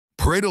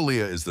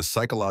Pareidolia is the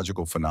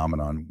psychological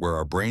phenomenon where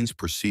our brains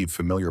perceive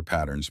familiar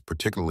patterns,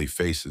 particularly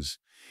faces,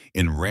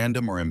 in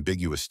random or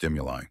ambiguous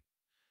stimuli.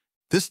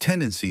 This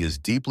tendency is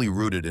deeply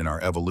rooted in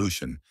our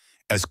evolution,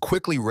 as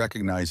quickly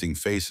recognizing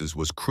faces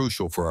was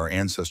crucial for our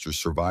ancestors'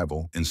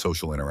 survival in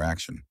social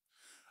interaction.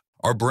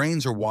 Our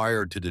brains are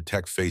wired to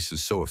detect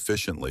faces so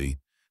efficiently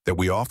that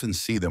we often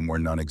see them where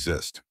none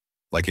exist,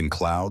 like in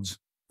clouds,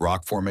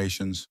 rock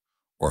formations,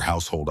 or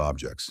household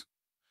objects.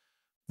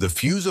 The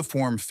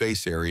fusiform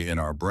face area in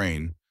our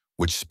brain,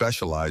 which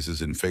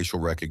specializes in facial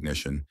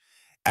recognition,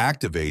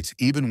 activates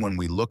even when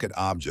we look at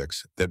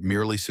objects that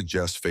merely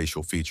suggest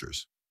facial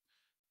features.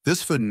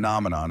 This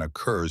phenomenon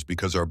occurs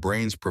because our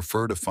brains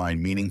prefer to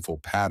find meaningful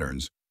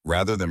patterns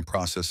rather than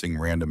processing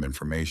random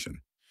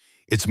information.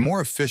 It's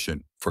more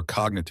efficient for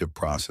cognitive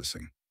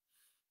processing.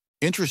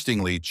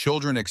 Interestingly,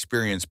 children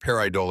experience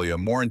pareidolia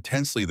more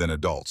intensely than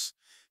adults,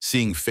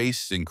 seeing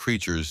faces and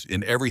creatures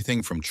in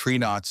everything from tree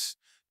knots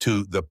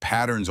to the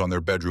patterns on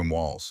their bedroom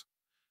walls.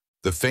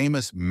 The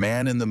famous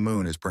man in the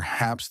moon is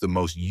perhaps the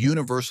most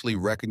universally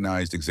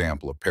recognized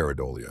example of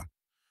pareidolia,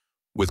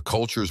 with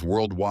cultures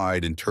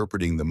worldwide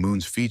interpreting the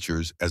moon's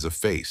features as a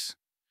face.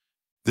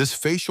 This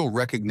facial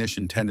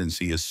recognition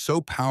tendency is so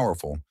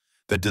powerful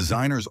that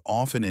designers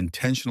often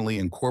intentionally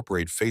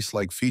incorporate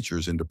face-like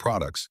features into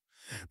products,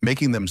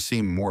 making them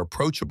seem more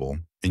approachable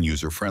and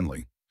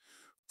user-friendly.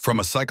 From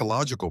a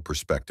psychological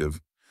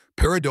perspective,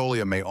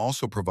 pareidolia may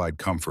also provide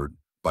comfort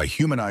by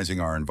humanizing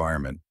our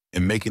environment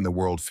and making the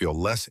world feel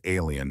less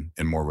alien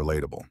and more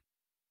relatable.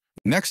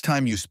 Next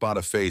time you spot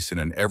a face in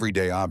an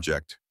everyday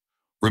object,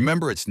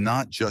 remember it's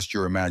not just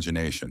your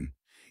imagination,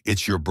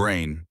 it's your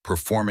brain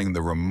performing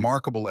the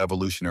remarkable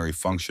evolutionary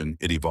function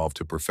it evolved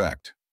to perfect.